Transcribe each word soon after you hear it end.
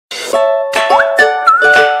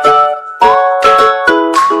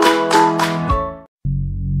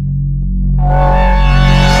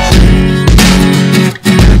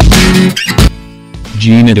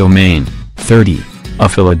Gina Tomaine, 30, a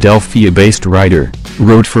Philadelphia-based writer,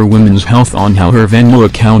 wrote for Women's Health on how her Venmo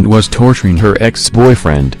account was torturing her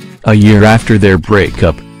ex-boyfriend, a year after their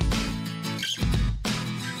breakup.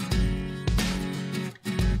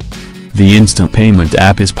 The instant payment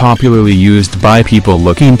app is popularly used by people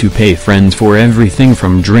looking to pay friends for everything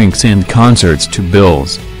from drinks and concerts to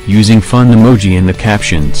bills, using fun emoji in the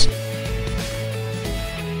captions.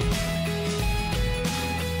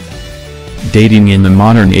 Dating in the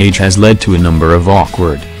modern age has led to a number of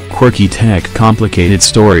awkward, quirky complicated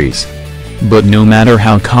stories. But no matter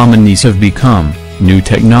how common these have become, new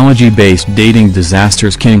technology-based dating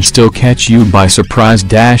disasters can still catch you by surprise.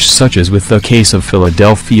 Such as with the case of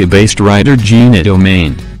Philadelphia-based writer Gina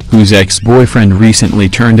Tomaine, whose ex-boyfriend recently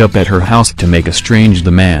turned up at her house to make a strange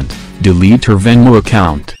demand: delete her Venmo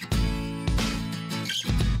account.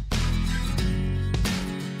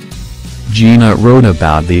 Gina wrote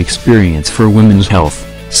about the experience for Women's Health,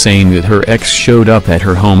 saying that her ex showed up at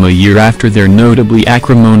her home a year after their notably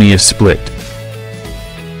acrimonious split.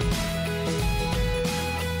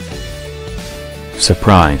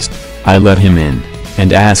 Surprised, I let him in,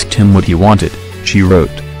 and asked him what he wanted, she wrote.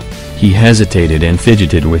 He hesitated and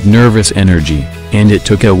fidgeted with nervous energy, and it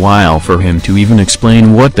took a while for him to even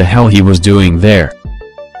explain what the hell he was doing there.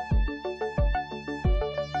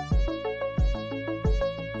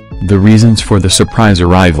 The reasons for the surprise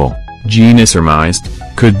arrival, Gina surmised,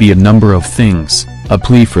 could be a number of things: a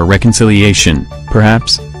plea for reconciliation,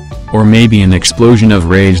 perhaps? Or maybe an explosion of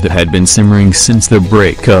rage that had been simmering since the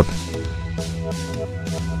breakup.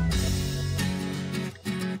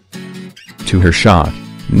 To her shock,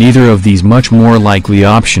 neither of these much more likely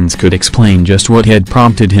options could explain just what had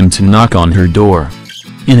prompted him to knock on her door.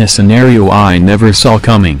 In a scenario I never saw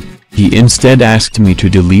coming, he instead asked me to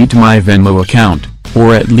delete my Venmo account,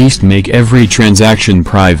 or at least make every transaction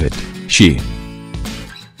private, she.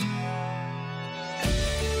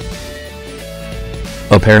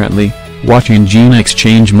 Apparently, watching Gina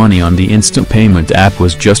exchange money on the instant payment app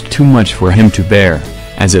was just too much for him to bear,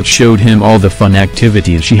 as it showed him all the fun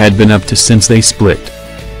activities she had been up to since they split.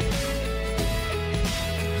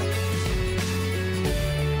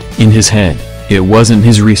 In his head, it wasn't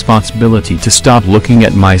his responsibility to stop looking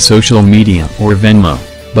at my social media or Venmo,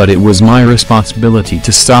 but it was my responsibility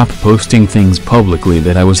to stop posting things publicly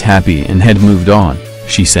that I was happy and had moved on,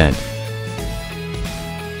 she said.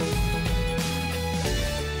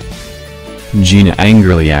 Gina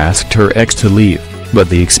angrily asked her ex to leave, but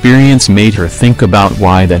the experience made her think about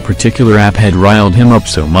why that particular app had riled him up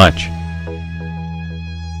so much.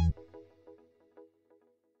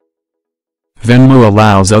 Venmo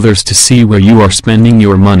allows others to see where you are spending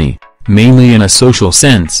your money, mainly in a social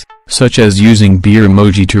sense, such as using beer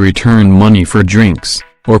emoji to return money for drinks,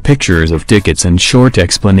 or pictures of tickets and short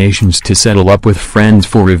explanations to settle up with friends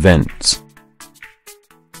for events.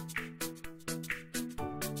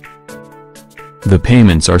 The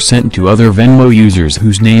payments are sent to other Venmo users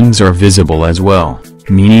whose names are visible as well,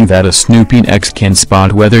 meaning that a snooping ex can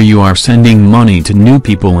spot whether you are sending money to new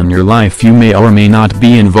people in your life you may or may not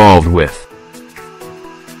be involved with.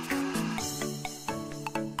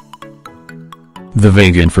 The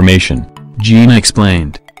vague information, Gina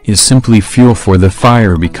explained, is simply fuel for the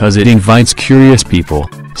fire because it invites curious people,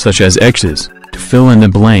 such as exes, to fill in the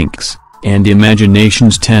blanks, and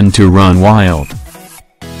imaginations tend to run wild.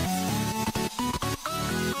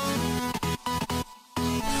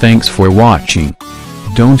 Thanks for watching.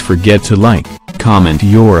 Don't forget to like, comment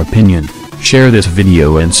your opinion, share this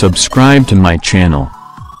video and subscribe to my channel.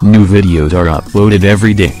 New videos are uploaded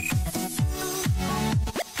every day.